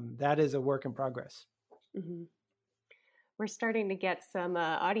 That is a work in progress. Mm-hmm. We're starting to get some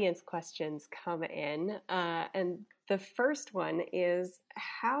audience questions come in. And the first one is,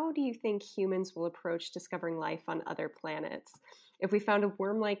 how do you think humans will approach discovering life on other planets? If we found a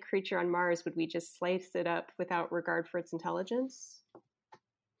worm-like creature on Mars, would we just slice it up without regard for its intelligence?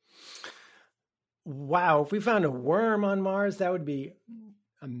 Wow, if we found a worm on Mars, that would be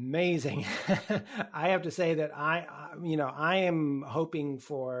amazing. I have to say that I am hoping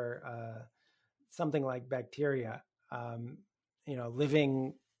for something like bacteria,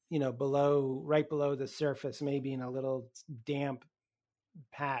 living, right below the surface, maybe in a little damp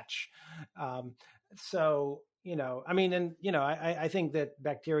patch. I think that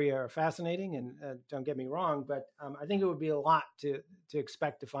bacteria are fascinating, and don't get me wrong, but I think it would be a lot to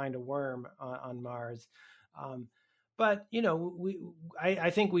expect to find a worm on Mars. But I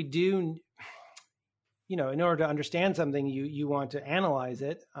think we do. In order to understand something, you want to analyze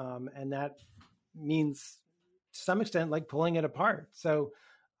it, and that means to some extent like pulling it apart. So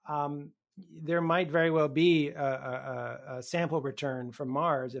there might very well be a sample return from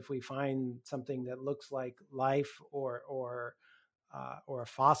Mars if we find something that looks like life or a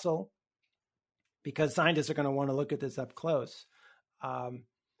fossil, because scientists are going to want to look at this up close. But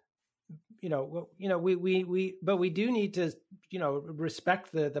we do need to,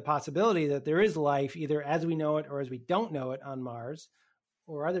 respect the possibility that there is life either as we know it or as we don't know it on Mars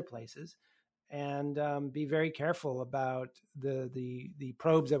or other places, and be very careful about the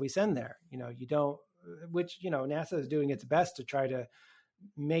probes that we send there. NASA is doing its best to try to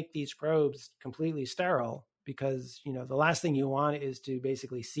make these probes completely sterile, because the last thing you want is to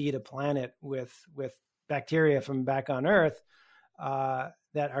basically seed a planet with bacteria from back on Earth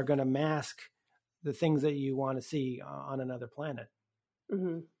that are going to mask the things that you want to see on another planet.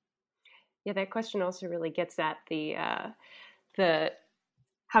 Mm-hmm. Yeah, that question also really gets at the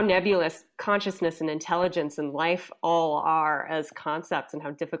how nebulous consciousness and intelligence and life all are as concepts, and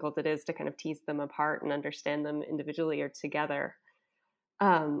how difficult it is to kind of tease them apart and understand them individually or together.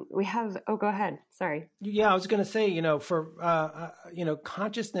 We have, go ahead. Sorry. Yeah, I was going to say,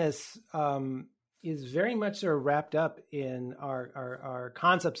 consciousness is very much sort of wrapped up in our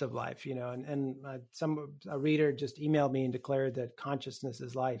concepts of life, and a reader just emailed me and declared that consciousness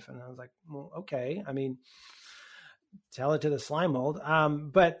is life. And I was like, well, okay, tell it to the slime mold.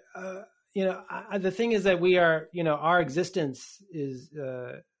 But the thing is that we are, our existence is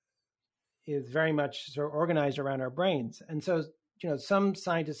very much sort of organized around our brains. And so, some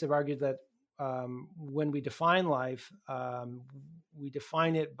scientists have argued that when we define life, we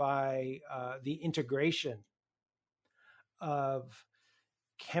define it by the integration of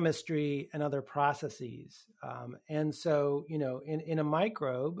chemistry and other processes. And so, in a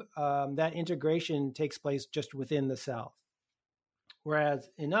microbe, that integration takes place just within the cell. Whereas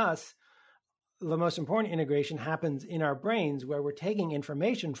in us, the most important integration happens in our brains, where we're taking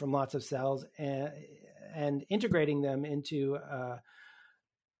information from lots of cells and integrating them into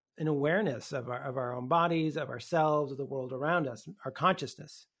an awareness of our own bodies, of ourselves, of the world around us, our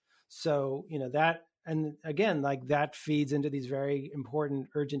consciousness. So, that, and again, like that feeds into these very important,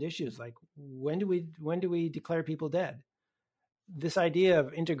 urgent issues. Like, when do we declare people dead? This idea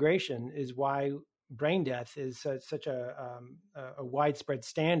of integration is why brain death is such a widespread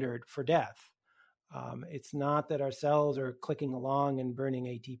standard for death. It's not that our cells are clicking along and burning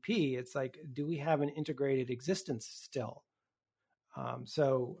ATP. It's like, do we have an integrated existence still?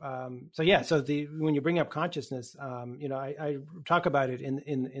 So when you bring up consciousness, I talk about it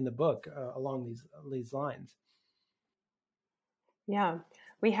in the book along these lines. Yeah,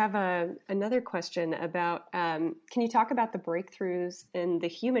 we have another question about, can you talk about the breakthroughs in the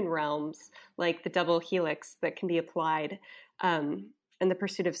human realms, like the double helix that can be applied, and the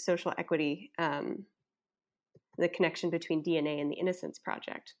pursuit of social equity, the connection between DNA and the Innocence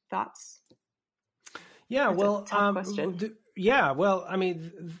Project? Thoughts? Yeah, well, question.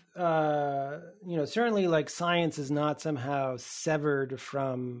 Certainly, like, science is not somehow severed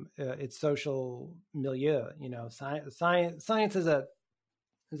from its social milieu. Science is a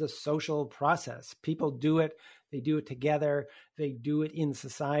social process. People do it. They do it together. They do it in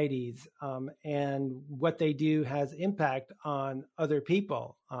societies, and what they do has impact on other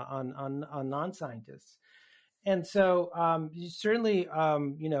people, on non-scientists. And so certainly,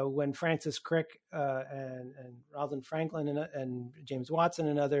 when Francis Crick and Rosalind Franklin and James Watson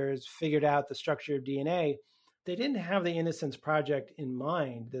and others figured out the structure of DNA, they didn't have the Innocence Project in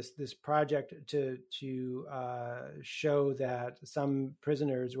mind. This project to show that some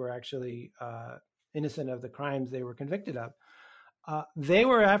prisoners were actually innocent of the crimes they were convicted of. They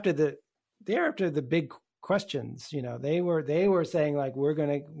were after the big questions. They were saying, like, we're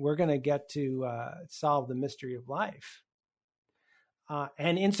gonna get to solve the mystery of life,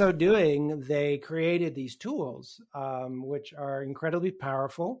 and in so doing, they created these tools, which are incredibly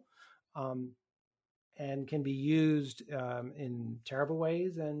powerful, and can be used in terrible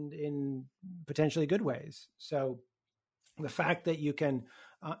ways and in potentially good ways. So the fact that you can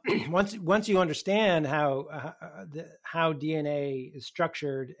once you understand how DNA is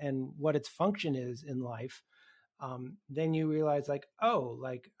structured and what its function is in life, then you realize, like,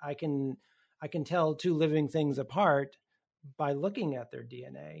 I can tell two living things apart by looking at their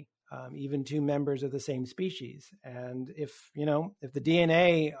DNA, even two members of the same species. And if the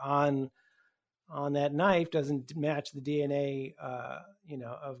DNA on that knife doesn't match the DNA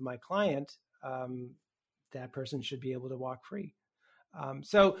of my client, that person should be able to walk free.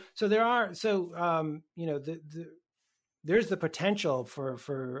 There's the potential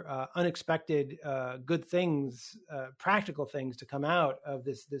for unexpected good things, practical things to come out of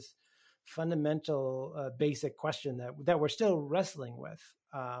this fundamental basic question that we're still wrestling with.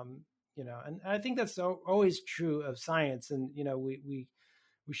 And I think that's always true of science. And we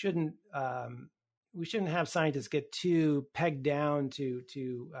shouldn't have scientists get too pegged down to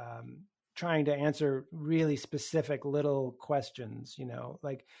trying to answer really specific little questions.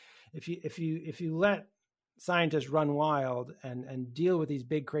 Like if you let scientists run wild and deal with these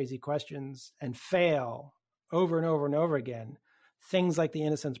big crazy questions and fail over and over and over again, things like the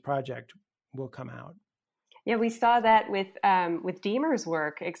Innocence Project will come out. Yeah, we saw that with Diemer's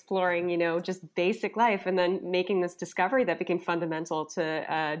work, exploring just basic life, and then making this discovery that became fundamental to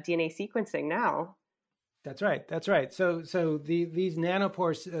DNA sequencing now. That's right. So these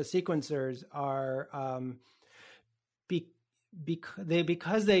nanopore sequencers are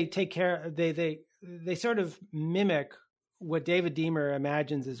because they take care, they sort of mimic what David Diemer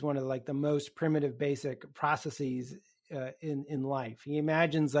imagines is one of the most primitive basic processes in life. He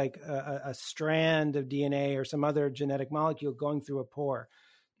imagines like a strand of DNA or some other genetic molecule going through a pore.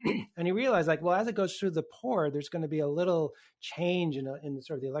 And he realized, as it goes through the pore, there's going to be a little change in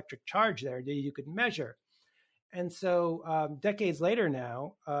sort of the electric charge there that you could measure. And so decades later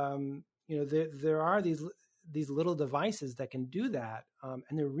now, there are these little devices that can do that, and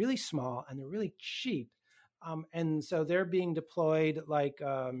they're really small and they're really cheap. And so they're being deployed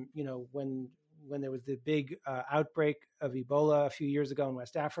when there was the big outbreak of Ebola a few years ago in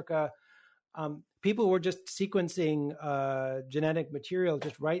West Africa. People were just sequencing genetic material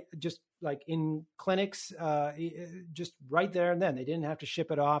just like in clinics, just right there and then. They didn't have to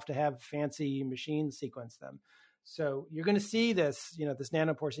ship it off to have fancy machines sequence them. So you're going to see this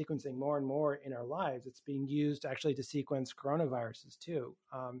nanopore sequencing more and more in our lives. It's being used actually to sequence coronaviruses too.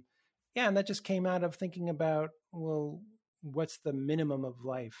 And that just came out of thinking about, what's the minimum of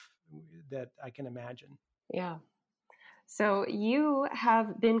life that I can imagine? Yeah. So you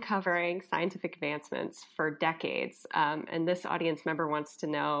have been covering scientific advancements for decades, and this audience member wants to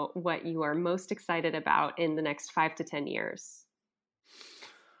know what you are most excited about in the next 5 to 10 years.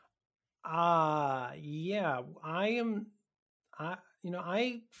 Yeah, I am.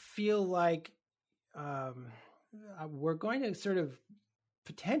 I feel like we're going to sort of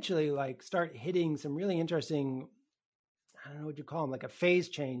potentially start hitting some really interesting, I don't know what you call them, like a phase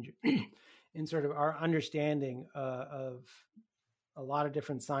change in sort of our understanding of a lot of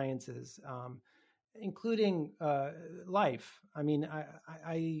different sciences, including life. I mean,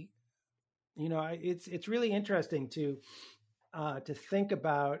 it's really interesting to think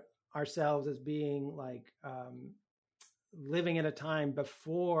about ourselves as being living at a time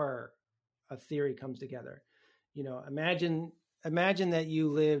before a theory comes together. Imagine that you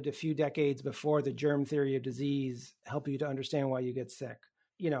lived a few decades before the germ theory of disease helped you to understand why you get sick.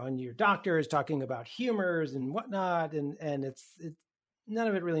 And your doctor is talking about humors and whatnot, and it's none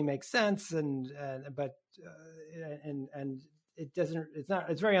of it really makes sense, but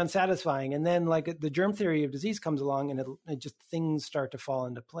it's very unsatisfying. And then the germ theory of disease comes along, and it just things start to fall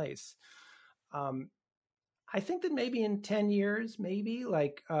into place. I think that maybe in 10 years,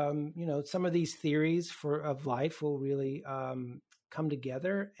 some of these theories of life will really come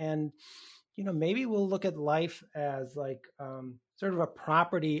together, and maybe we'll look at life as sort of a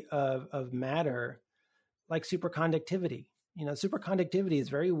property of matter, like superconductivity. Superconductivity is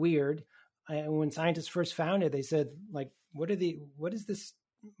very weird. when scientists first found it, they said, like, what is this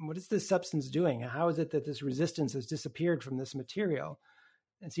substance doing? How is it that this resistance has disappeared from this material?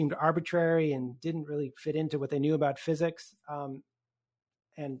 It seemed arbitrary and didn't really fit into what they knew about physics.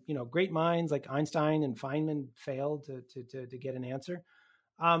 And great minds like Einstein and Feynman failed to get an answer.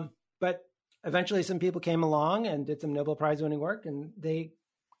 But eventually, some people came along and did some Nobel Prize winning work, and they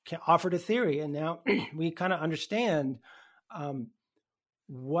offered a theory. And now we kind of understand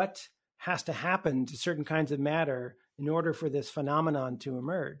what has to happen to certain kinds of matter in order for this phenomenon to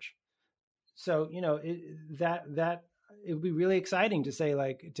emerge. So, that it would be really exciting to say,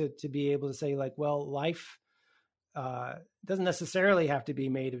 like, to be able to say, like, well, life doesn't necessarily have to be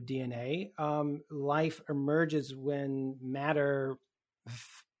made of DNA. Life emerges when matter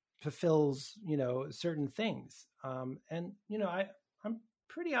fulfills, certain things. I'm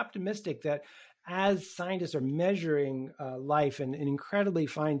pretty optimistic that as scientists are measuring life in incredibly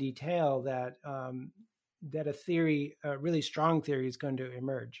fine detail, that a theory, a really strong theory, is going to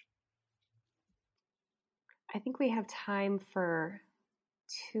emerge. I think we have time for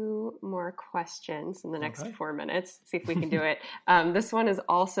 2 more questions in the next 4 minutes. See if we can do it. This one is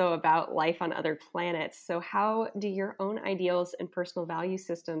also about life on other planets. So how do your own ideals and personal value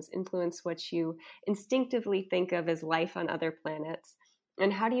systems influence what you instinctively think of as life on other planets?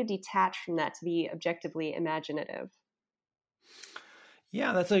 And how do you detach from that to be objectively imaginative?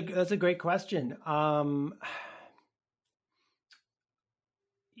 Yeah, that's a great question.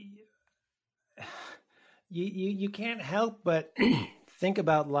 You can't help but think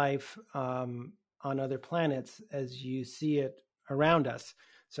about life on other planets as you see it around us.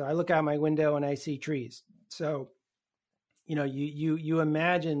 So I look out my window and I see trees. So, you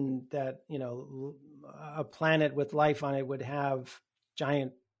imagine that, a planet with life on it would have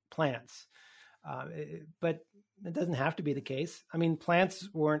giant plants. But it doesn't have to be the case. I mean, plants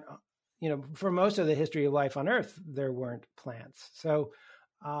weren't, for most of the history of life on Earth, there weren't plants. So,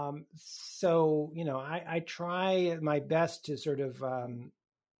 I try my best to sort of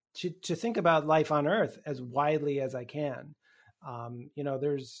to think about life on Earth as widely as I can.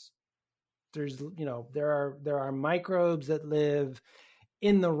 There are microbes that live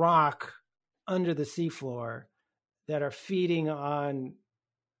in the rock under the seafloor that are feeding on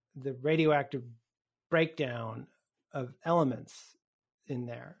the radioactive breakdown of elements in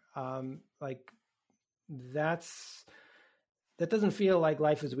there. That doesn't feel like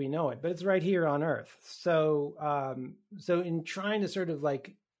life as we know it, but it's right here on Earth. So in trying to sort of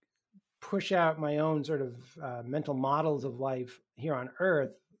like push out my own sort of mental models of life here on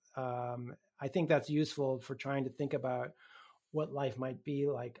Earth, I think that's useful for trying to think about what life might be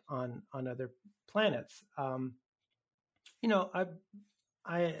like on other planets.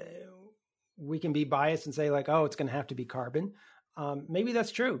 We can be biased and say, like, oh, it's going to have to be carbon. Maybe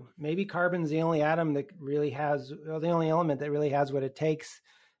that's true. Maybe carbon's the only atom that really has, the only element that really has what it takes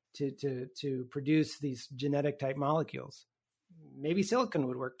to produce these genetic type molecules. Maybe silicon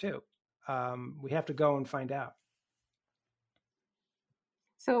would work too. We have to go and find out.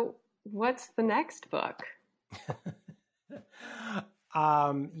 So what's the next book?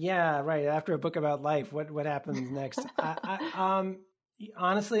 Yeah, right. After a book about life, what happens next?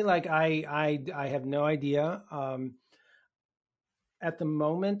 Honestly, like I have no idea. At the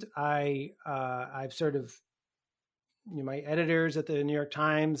moment, I've sort of, my editors at the New York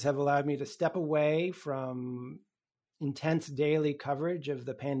Times have allowed me to step away from intense daily coverage of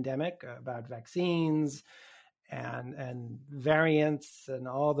the pandemic about vaccines and variants and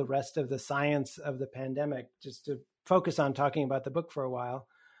all the rest of the science of the pandemic, just to focus on talking about the book for a while.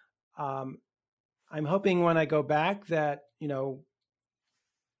 I'm hoping when I go back that,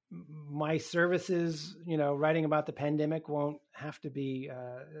 my services, writing about the pandemic won't have to be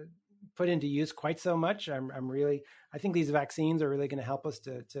put into use quite so much. I think these vaccines are really going to help us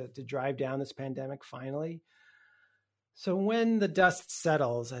to drive down this pandemic finally. So when the dust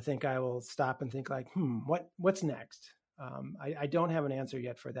settles, I think I will stop and think like, what's next? I don't have an answer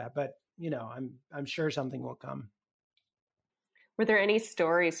yet for that, but I'm sure something will come. Were there any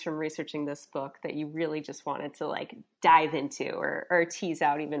stories from researching this book that you really just wanted to like dive into or tease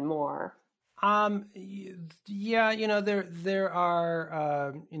out even more? Yeah, there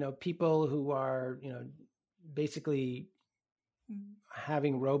are, people who are, basically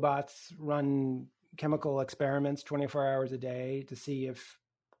having robots run chemical experiments 24 hours a day to see if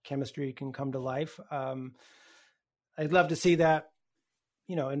chemistry can come to life. I'd love to see that,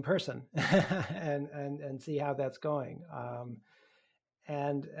 in person and see how that's going. So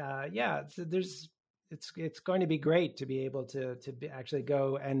it's going to be great to be able to actually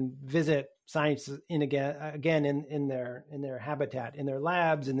go and visit science in their habitat, in their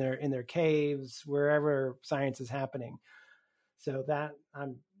labs, in their caves, wherever science is happening. So that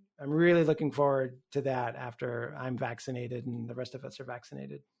I'm really looking forward to that after I'm vaccinated and the rest of us are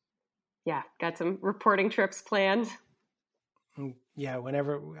vaccinated. Yeah, got some reporting trips planned. Yeah,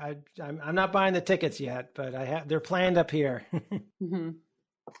 whenever I'm not buying the tickets yet, but they're planned up here. Mm-hmm.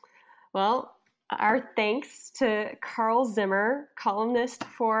 Well, our thanks to Carl Zimmer, columnist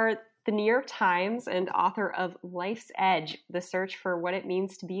for the New York Times and author of Life's Edge, The Search for What It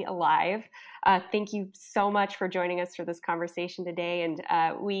Means to Be Alive. Thank you so much for joining us for this conversation today. And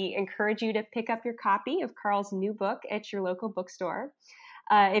we encourage you to pick up your copy of Carl's new book at your local bookstore.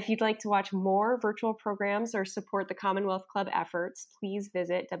 If you'd like to watch more virtual programs or support the Commonwealth Club efforts, please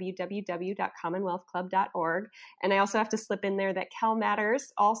visit www.commonwealthclub.org. And I also have to slip in there that Cal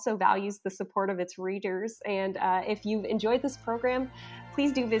Matters also values the support of its readers. And if you've enjoyed this program,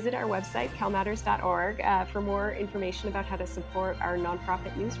 please do visit our website, calmatters.org, for more information about how to support our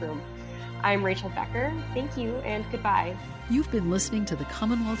nonprofit newsroom. I'm Rachel Becker. Thank you and goodbye. You've been listening to the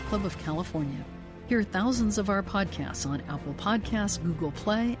Commonwealth Club of California. Hear thousands of our podcasts on Apple Podcasts, Google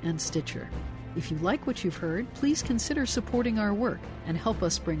Play, and Stitcher. If you like what you've heard, please consider supporting our work and help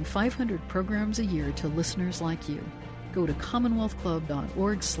us bring 500 programs a year to listeners like you. Go to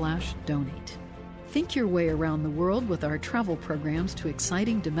commonwealthclub.org/donate. Think your way around the world with our travel programs to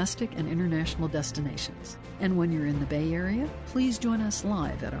exciting domestic and international destinations. And when you're in the Bay Area, please join us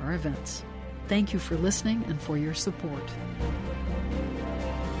live at our events. Thank you for listening and for your support.